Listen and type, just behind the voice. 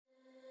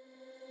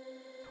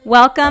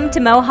Welcome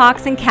to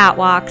Mohawks and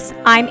Catwalks.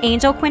 I'm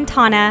Angel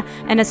Quintana,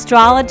 an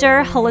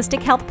astrologer,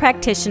 holistic health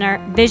practitioner,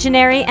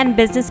 visionary, and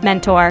business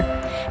mentor.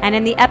 And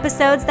in the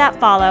episodes that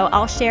follow,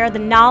 I'll share the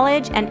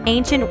knowledge and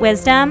ancient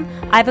wisdom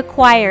I've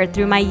acquired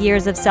through my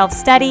years of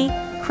self-study,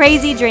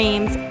 crazy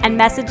dreams, and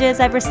messages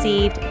I've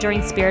received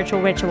during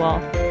spiritual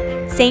ritual.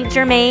 Saint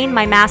Germain,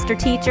 my master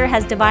teacher,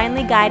 has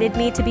divinely guided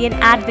me to be an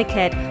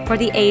advocate for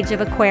the age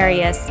of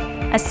Aquarius,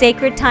 a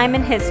sacred time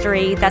in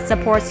history that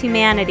supports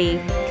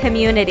humanity,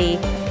 community,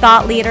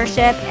 thought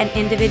leadership, and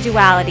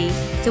individuality,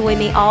 so we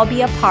may all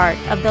be a part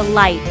of the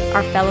light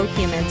our fellow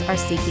humans are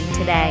seeking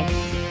today.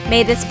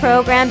 May this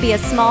program be a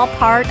small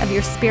part of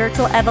your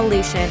spiritual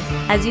evolution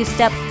as you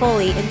step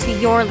fully into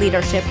your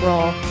leadership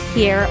role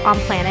here on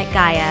planet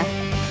Gaia.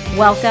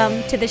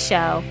 Welcome to the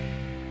show.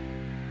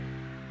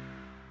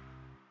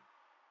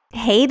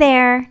 Hey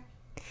there.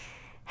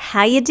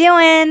 How you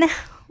doing?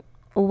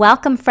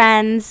 Welcome,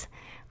 friends.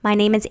 My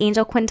name is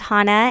Angel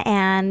Quintana,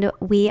 and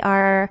we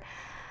are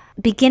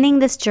beginning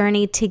this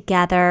journey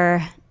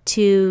together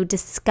to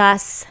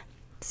discuss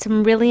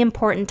some really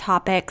important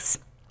topics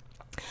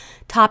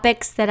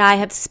that I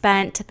have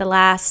spent the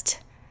last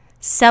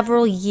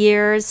several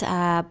years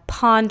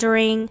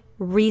pondering,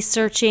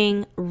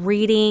 researching,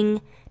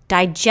 reading,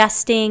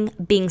 digesting,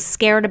 being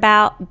scared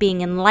about, being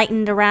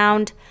enlightened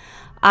around.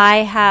 I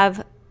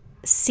have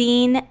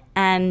seen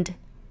and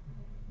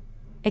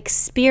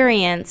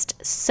experienced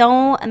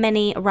so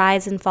many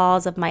rise and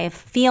falls of my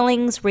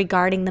feelings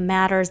regarding the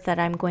matters that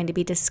I'm going to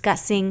be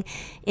discussing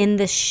in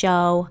this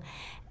show,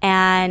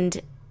 and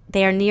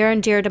they are near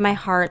and dear to my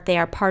heart. They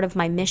are part of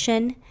my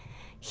mission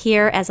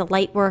here as a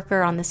light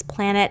worker on this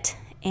planet,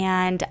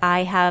 and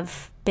I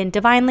have been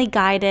divinely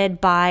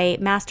guided by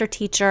Master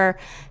Teacher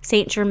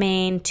Saint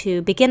Germain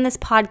to begin this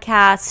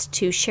podcast,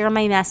 to share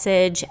my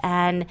message,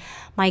 and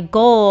my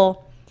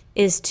goal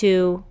is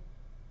to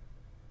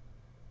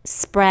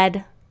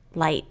spread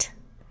light.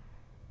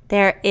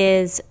 There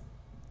is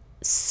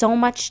so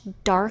much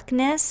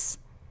darkness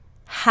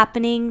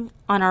happening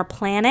on our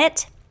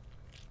planet,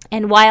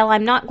 and while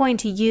I'm not going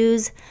to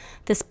use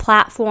this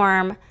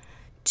platform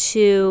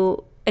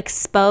to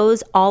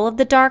expose all of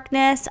the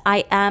darkness,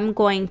 I am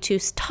going to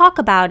talk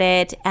about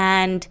it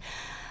and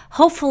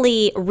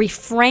hopefully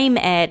reframe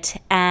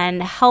it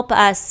and help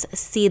us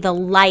see the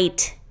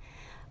light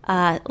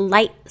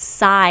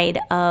side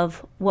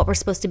of what we're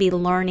supposed to be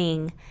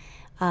learning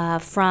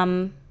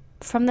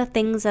from the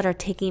things that are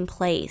taking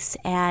place.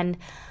 And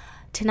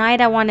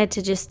tonight I wanted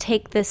to just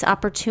take this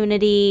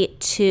opportunity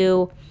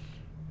to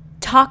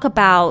talk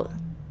about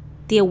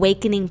the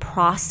awakening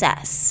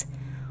process,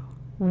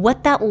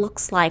 what that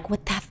looks like,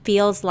 what that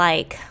feels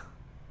like,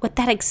 what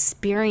that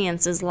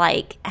experience is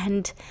like.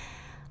 And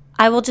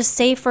I will just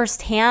say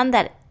firsthand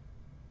that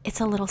it's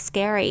a little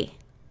scary.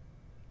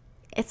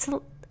 It's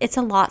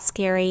a lot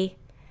scary.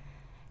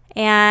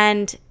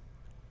 And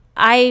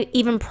I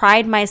even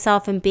pride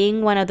myself in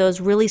being one of those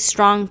really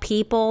strong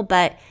people,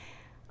 but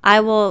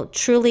I will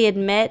truly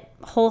admit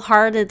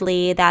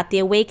wholeheartedly that the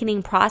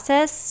awakening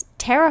process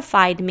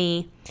terrified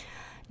me.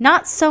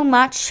 Not so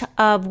much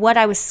of what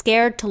I was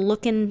scared to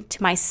look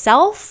into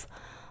myself,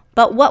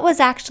 but what was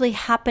actually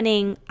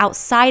happening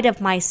outside of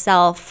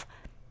myself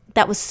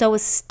that was so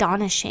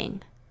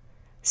astonishing,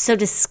 so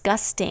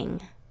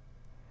disgusting,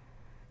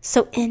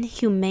 so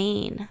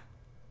inhumane.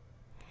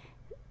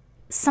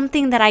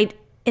 Something that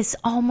is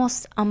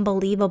almost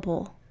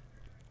unbelievable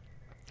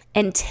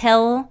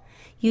until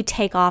you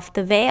take off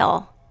the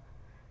veil,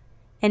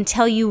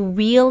 until you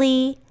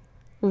really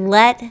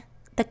let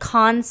the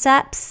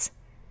concepts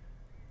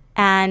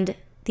and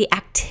the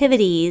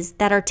activities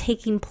that are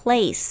taking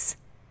place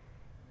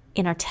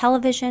in our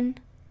television,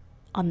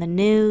 on the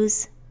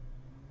news,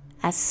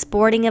 as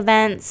sporting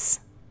events,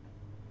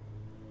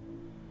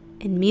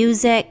 in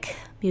music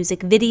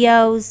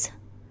videos,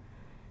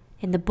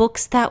 in the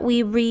books that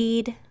we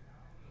read,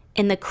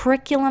 in the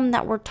curriculum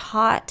that we're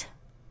taught,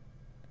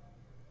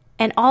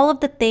 and all of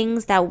the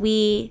things that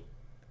we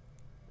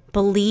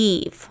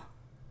believe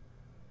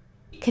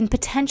can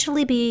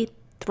potentially be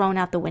thrown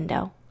out the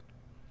window.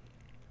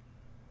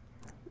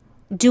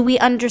 Do we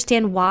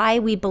understand why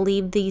we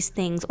believe these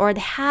things, or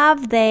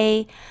have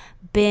they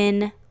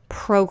been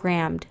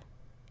programmed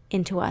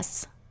into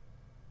us?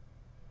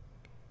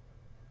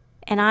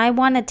 And I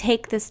want to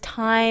take this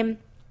time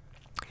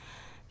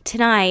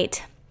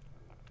tonight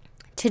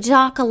to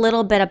talk a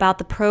little bit about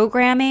the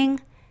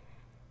programming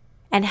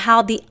and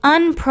how the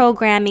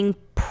unprogramming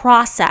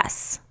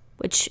process,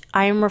 which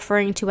I am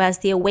referring to as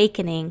the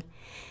awakening,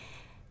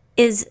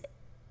 is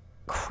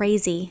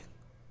crazy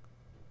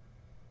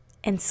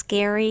and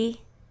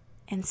scary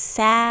and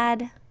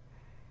sad,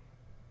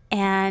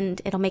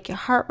 and it'll make your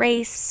heart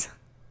race.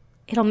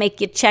 It'll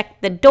make you check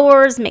the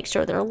doors, make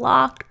sure they're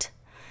locked,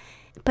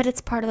 but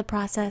it's part of the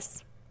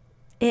process.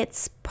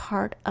 It's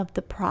part of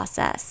the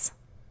process.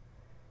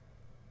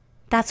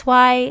 That's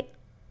why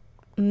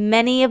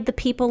many of the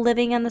people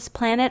living on this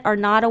planet are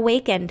not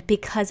awakened,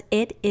 because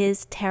it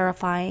is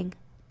terrifying.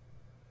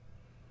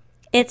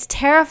 It's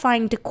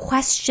terrifying to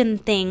question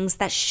things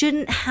that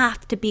shouldn't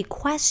have to be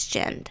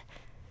questioned.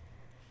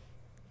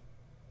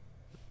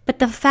 But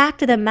the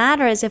fact of the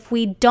matter is, if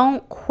we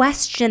don't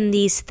question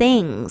these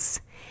things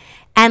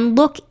and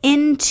look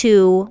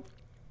into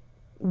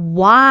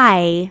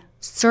why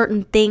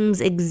certain things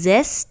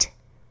exist,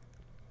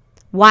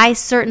 why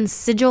certain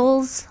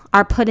sigils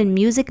are put in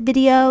music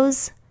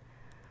videos,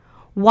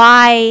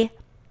 why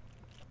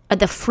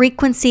the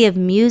frequency of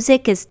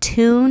music is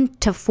tuned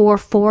to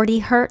 440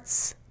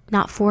 hertz,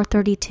 not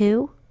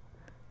 432?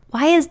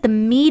 Why is the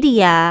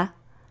media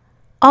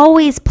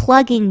always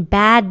plugging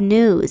bad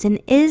news? And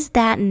is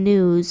that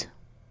news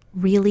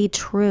really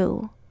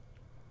true?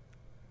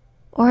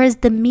 Or is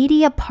the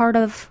media part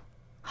of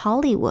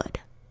Hollywood?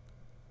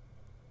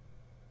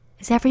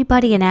 Is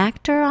everybody an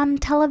actor on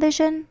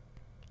television?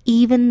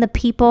 Even the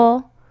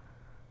people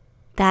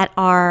that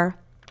are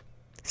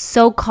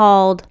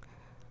so-called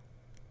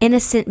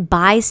innocent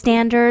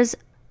bystanders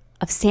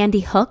of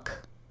Sandy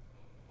Hook,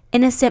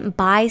 innocent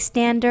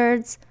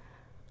bystanders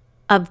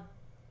of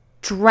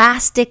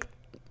drastic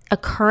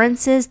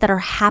occurrences that are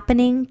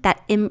happening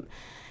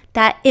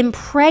that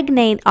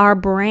impregnate our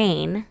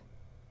brain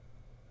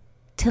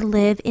to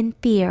live in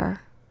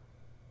fear.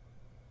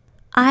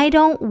 I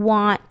don't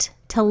want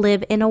to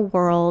live in a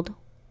world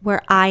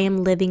where I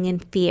am living in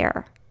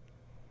fear.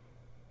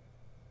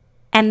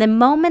 And the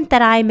moment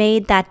that I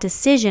made that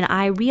decision,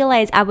 I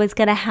realized I was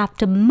going to have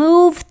to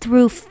move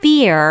through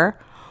fear,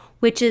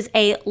 which is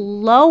a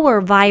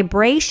lower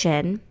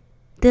vibration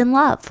than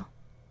love.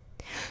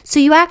 So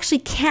you actually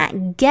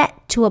can't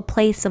get to a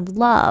place of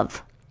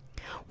love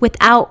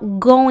without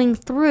going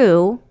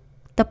through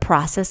the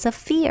process of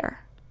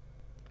fear.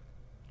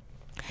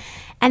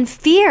 And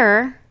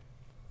fear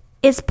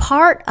is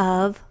part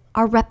of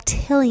our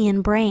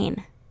reptilian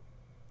brain.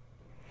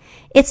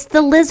 It's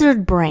the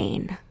lizard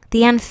brain,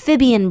 the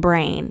amphibian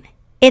brain.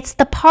 It's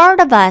the part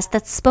of us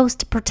that's supposed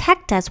to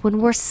protect us when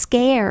we're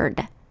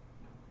scared.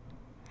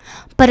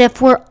 But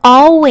if we're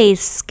always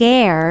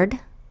scared,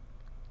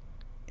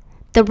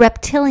 the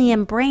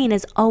reptilian brain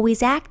is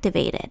always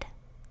activated.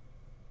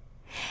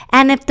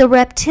 And if the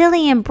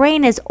reptilian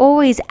brain is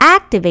always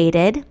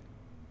activated,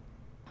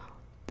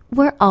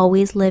 we're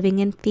always living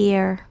in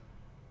fear.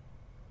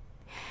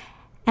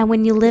 And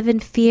when you live in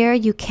fear,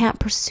 you can't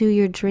pursue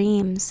your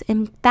dreams.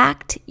 In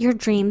fact, your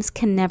dreams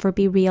can never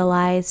be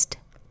realized.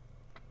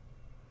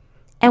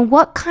 And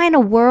what kind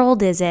of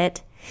world is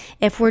it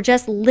if we're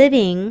just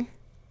living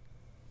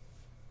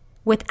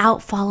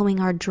without following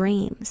our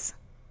dreams?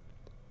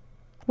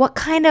 What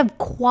kind of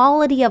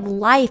quality of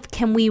life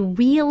can we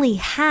really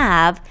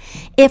have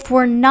if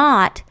we're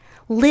not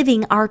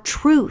living our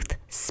truth,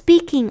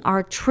 speaking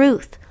our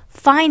truth,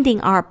 finding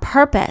our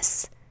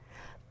purpose,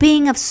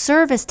 being of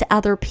service to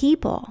other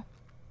people?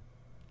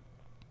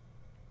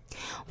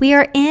 We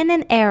are in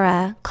an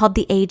era called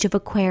the Age of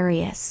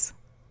Aquarius.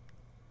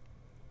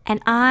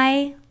 And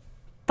I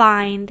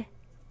find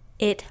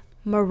it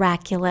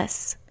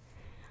miraculous.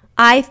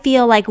 I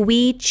feel like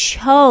we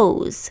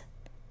chose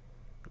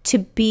to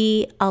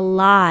be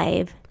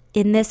alive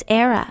in this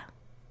era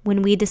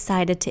when we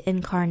decided to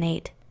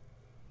incarnate,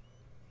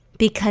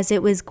 because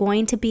it was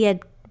going to be a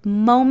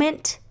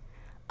moment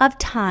of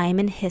time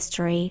in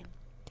history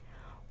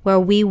where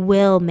we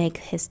will make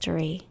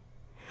history,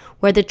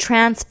 where the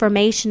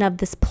transformation of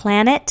this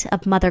planet,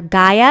 of Mother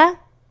Gaia,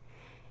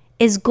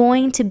 is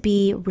going to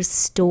be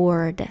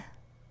restored.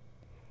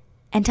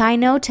 And I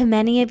know to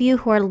many of you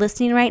who are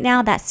listening right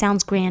now, that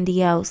sounds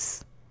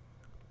grandiose,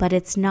 but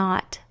it's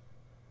not.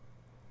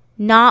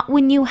 Not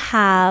when you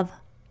have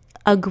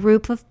a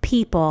group of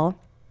people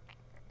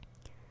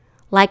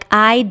like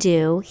I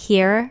do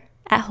here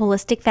at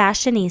Holistic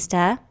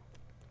Fashionista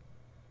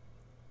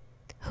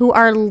who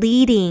are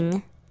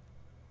leading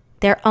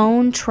their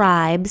own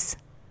tribes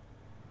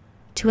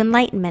to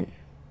enlightenment.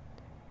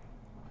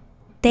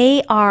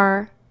 They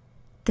are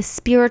the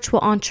spiritual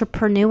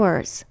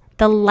entrepreneurs,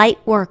 the light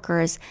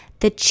workers,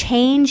 the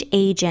change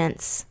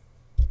agents,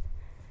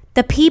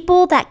 the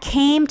people that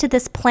came to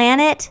this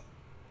planet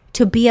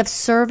to be of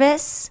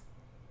service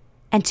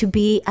and to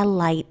be a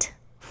light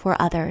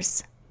for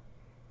others.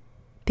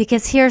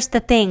 Because here's the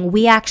thing,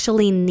 we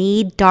actually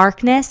need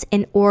darkness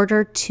in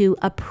order to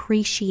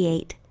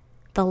appreciate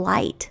the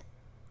light.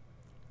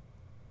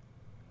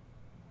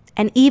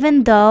 And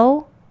even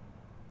though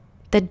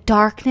the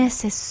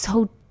darkness is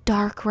so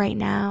dark right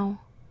now,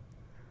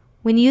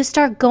 when you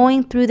start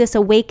going through this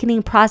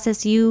awakening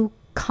process, you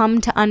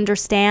come to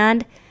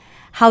understand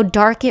how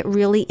dark it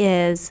really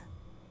is.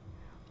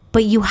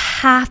 But you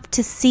have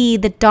to see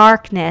the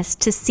darkness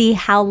to see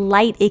how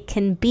light it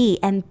can be.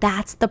 And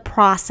that's the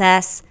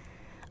process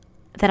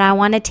that I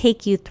want to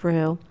take you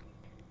through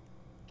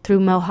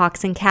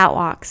Mohawks and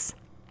Catwalks.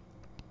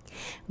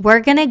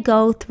 We're going to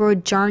go through a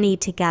journey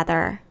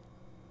together.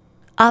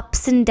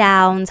 Ups and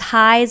downs,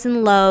 highs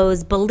and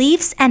lows,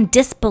 beliefs and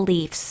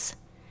disbeliefs.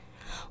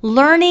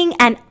 Learning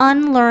and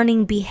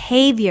unlearning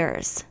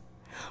behaviors.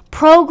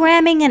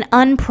 Programming and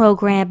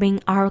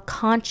unprogramming our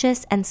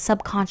conscious and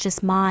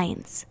subconscious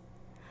minds.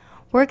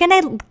 we're going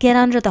to get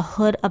under the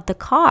hood of the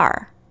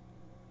car.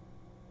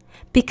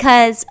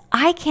 Because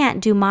I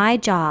can't do my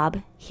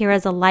job here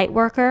as a light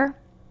worker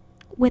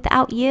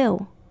without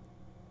you.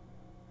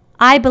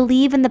 I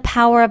believe in the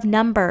power of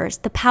numbers,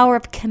 the power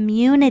of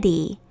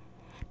community,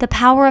 the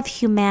power of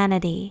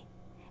humanity,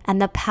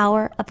 and the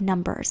power of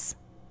numbers.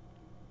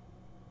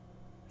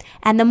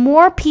 And the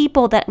more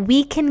people that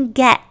we can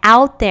get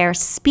out there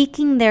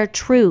speaking their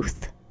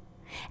truth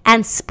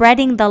and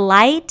spreading the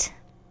light,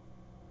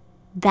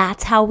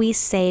 that's how we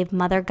save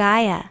Mother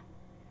Gaia.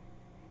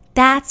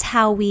 That's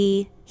how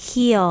we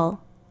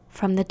heal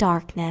from the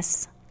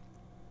darkness.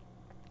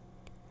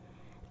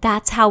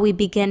 That's how we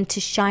begin to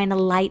shine a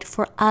light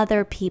for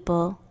other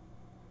people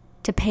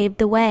to pave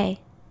the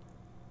way.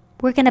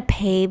 We're going to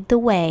pave the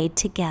way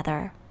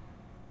together.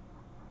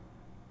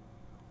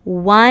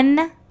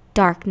 One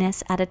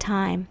darkness at a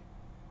time.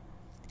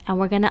 And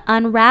we're going to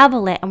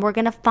unravel it, and we're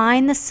going to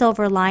find the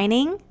silver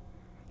lining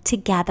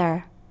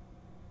together.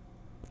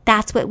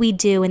 That's what we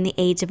do in the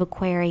age of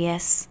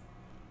Aquarius.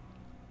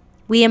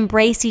 We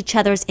embrace each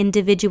other's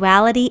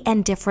individuality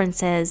and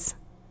differences.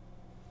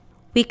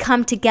 We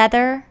come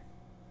together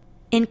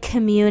in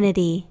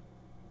community,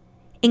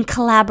 in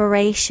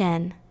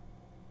collaboration.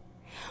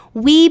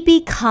 We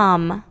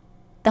become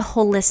the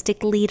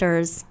holistic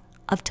leaders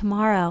of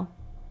tomorrow.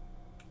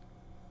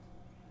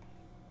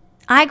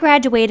 I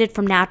graduated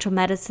from natural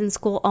medicine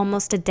school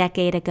almost a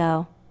decade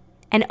ago.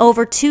 And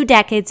over 2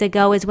 decades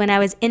ago is when I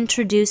was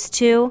introduced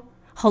to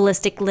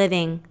holistic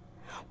living.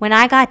 When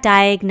I got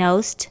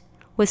diagnosed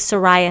with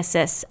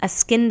psoriasis, a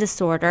skin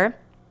disorder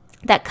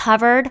that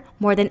covered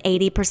more than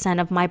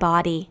 80% of my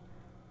body.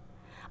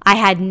 I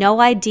had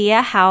no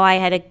idea how I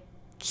had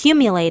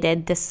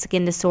accumulated this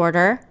skin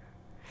disorder,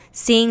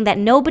 seeing that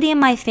nobody in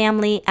my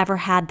family ever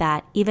had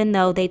that, even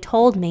though they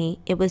told me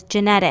it was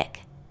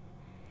genetic.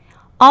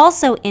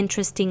 Also,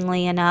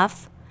 interestingly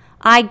enough,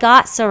 I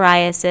got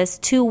psoriasis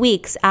 2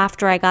 weeks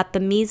after I got the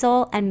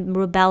measles and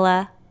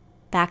rubella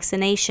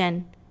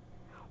vaccination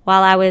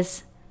while I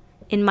was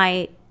in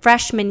my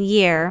freshman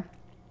year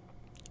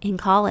in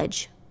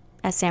college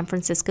at San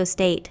Francisco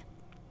State.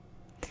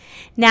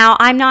 Now,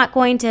 I'm not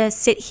going to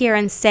sit here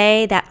and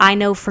say that I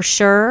know for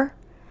sure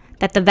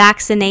that the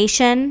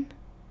vaccination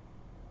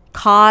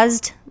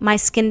caused my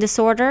skin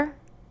disorder,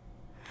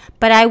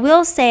 but I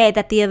will say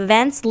that the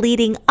events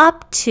leading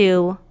up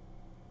to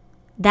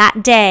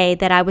that day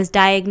that I was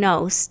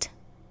diagnosed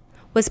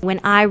was when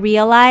I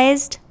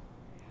realized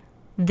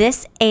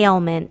this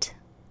ailment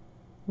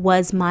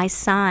was my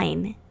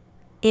sign.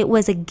 It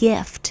was a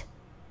gift.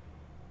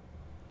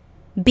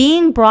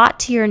 Being brought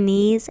to your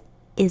knees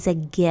is a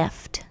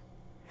gift.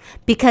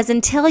 Because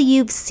until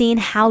you've seen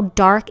how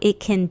dark it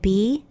can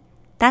be,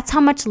 that's how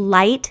much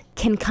light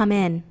can come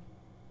in.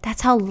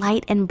 That's how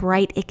light and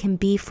bright it can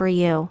be for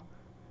you.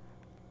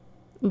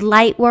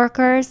 Light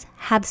workers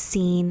have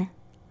seen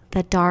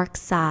the dark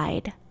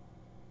side.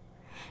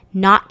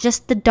 Not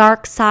just the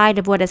dark side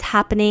of what is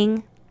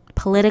happening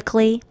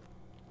politically,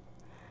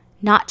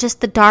 not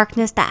just the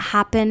darkness that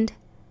happened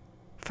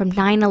from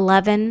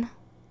 9/11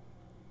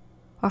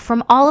 or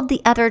from all of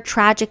the other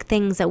tragic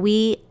things that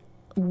we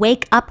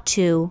wake up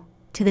to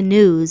the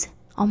news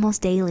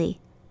almost daily.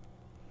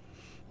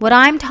 What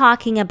I'm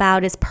talking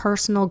about is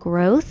personal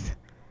growth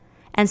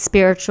and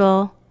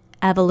spiritual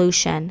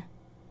evolution.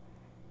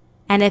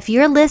 And if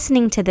you're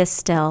listening to this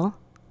still,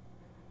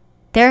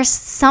 there's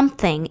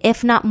something,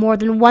 if not more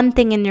than one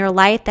thing in your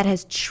life that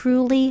has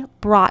truly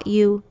brought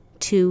you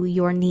to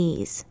your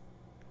knees.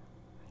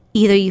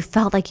 Either you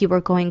felt like you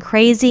were going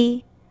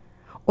crazy,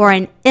 or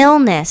an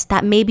illness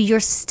that maybe you're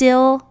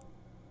still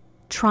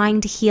trying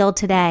to heal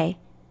today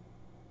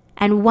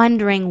and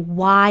wondering,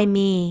 why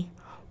me?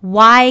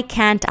 Why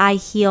can't I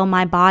heal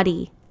my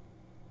body?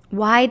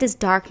 Why does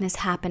darkness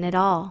happen at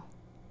all?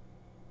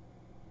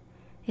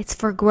 It's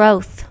for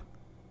growth.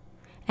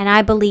 And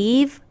I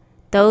believe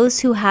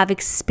those who have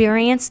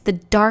experienced the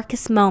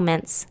darkest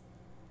moments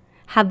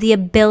have the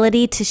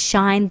ability to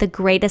shine the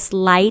greatest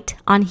light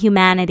on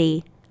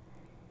humanity.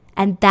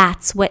 And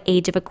that's what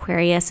Age of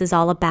Aquarius is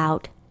all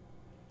about.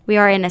 We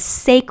are in a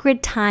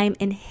sacred time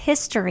in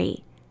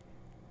history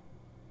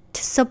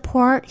to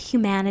support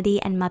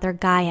humanity and Mother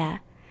Gaia.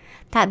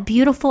 That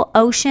beautiful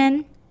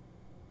ocean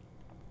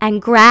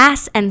and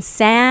grass and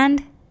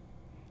sand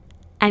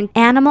and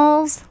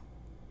animals,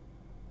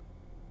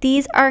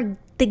 these are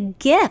the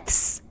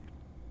gifts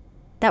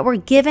that were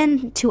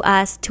given to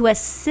us to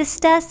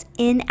assist us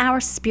in our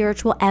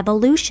spiritual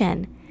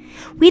evolution.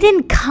 We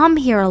didn't come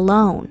here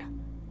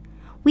alone.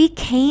 We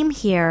came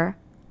here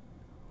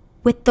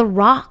with the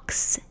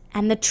rocks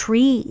and the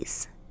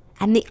trees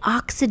and the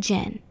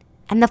oxygen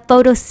and the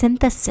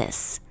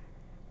photosynthesis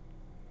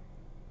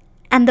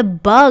and the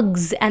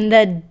bugs and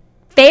the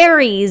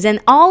fairies and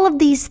all of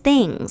these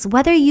things,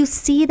 whether you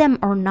see them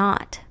or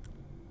not,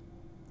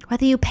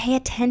 whether you pay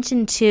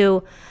attention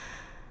to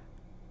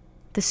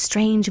the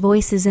strange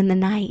voices in the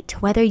night,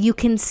 whether you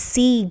can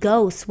see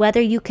ghosts,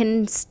 whether you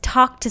can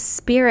talk to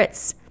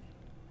spirits.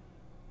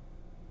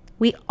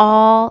 We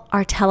all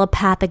are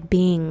telepathic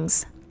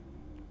beings.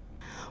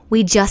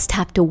 We just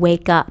have to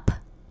wake up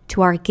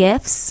to our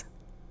gifts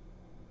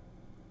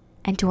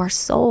and to our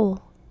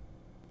soul.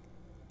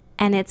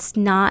 And it's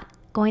not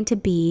going to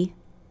be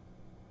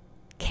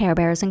Care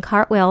Bears and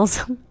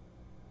cartwheels.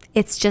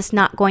 It's just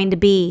not going to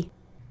be.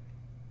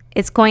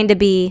 It's going to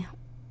be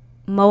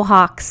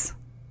mohawks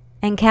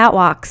and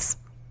catwalks.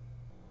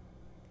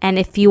 And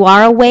if you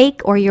are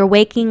awake or you're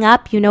waking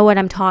up, you know what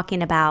I'm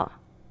talking about.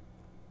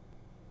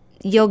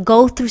 You'll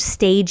go through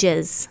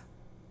stages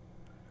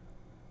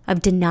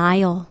of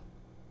denial,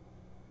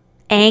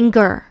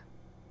 anger,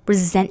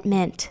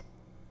 resentment,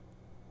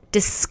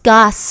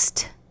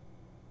 disgust,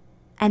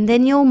 and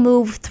then you'll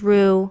move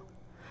through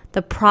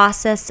the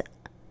process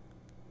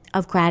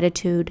of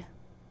gratitude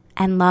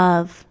and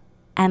love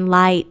and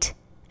light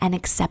and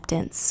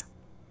acceptance.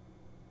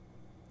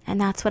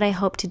 And that's what I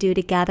hope to do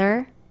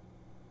together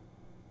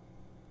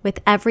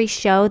with every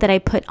show that I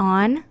put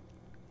on,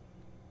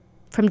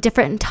 from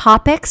different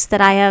topics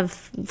that I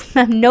have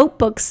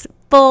notebooks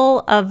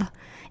full of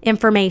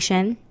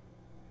information.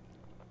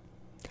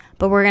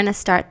 But we're going to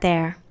start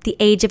there. The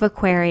Age of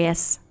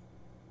Aquarius.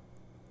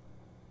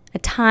 A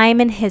time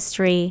in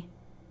history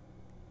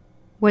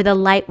where the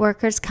light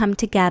workers come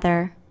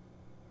together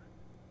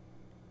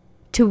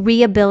to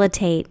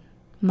rehabilitate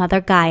Mother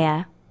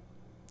Gaia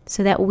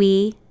so that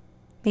we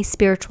may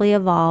spiritually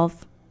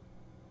evolve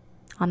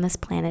on this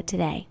planet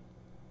today.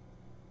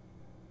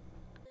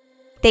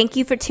 Thank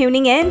you for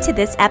tuning in to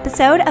this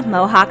episode of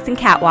Mohawks and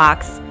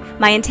Catwalks.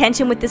 My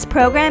intention with this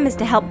program is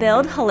to help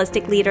build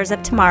holistic leaders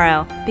of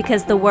tomorrow,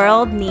 because the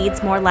world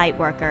needs more light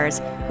workers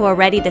who are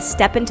ready to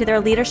step into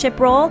their leadership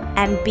role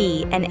and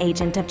be an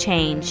agent of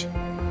change.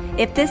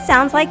 If this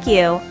sounds like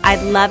you,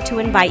 I'd love to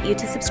invite you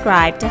to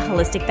subscribe to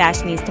Holistic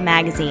Fashionista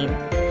Magazine.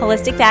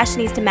 Holistic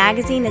Fashionista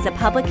Magazine is a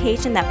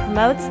publication that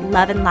promotes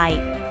love and light,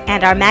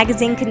 and our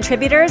magazine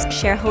contributors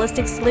share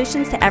holistic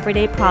solutions to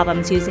everyday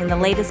problems using the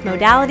latest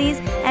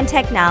modalities and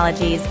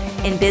technologies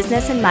in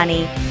business and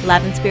money,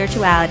 love and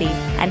spirituality,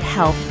 and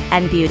health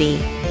and beauty.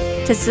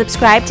 To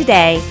subscribe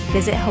today,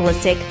 visit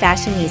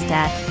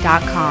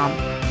holisticfashionista.com.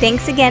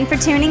 Thanks again for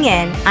tuning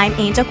in. I'm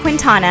Angel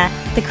Quintana,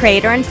 the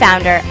creator and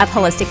founder of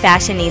Holistic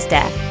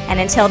Fashionista. And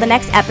until the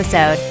next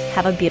episode,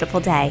 have a beautiful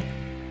day.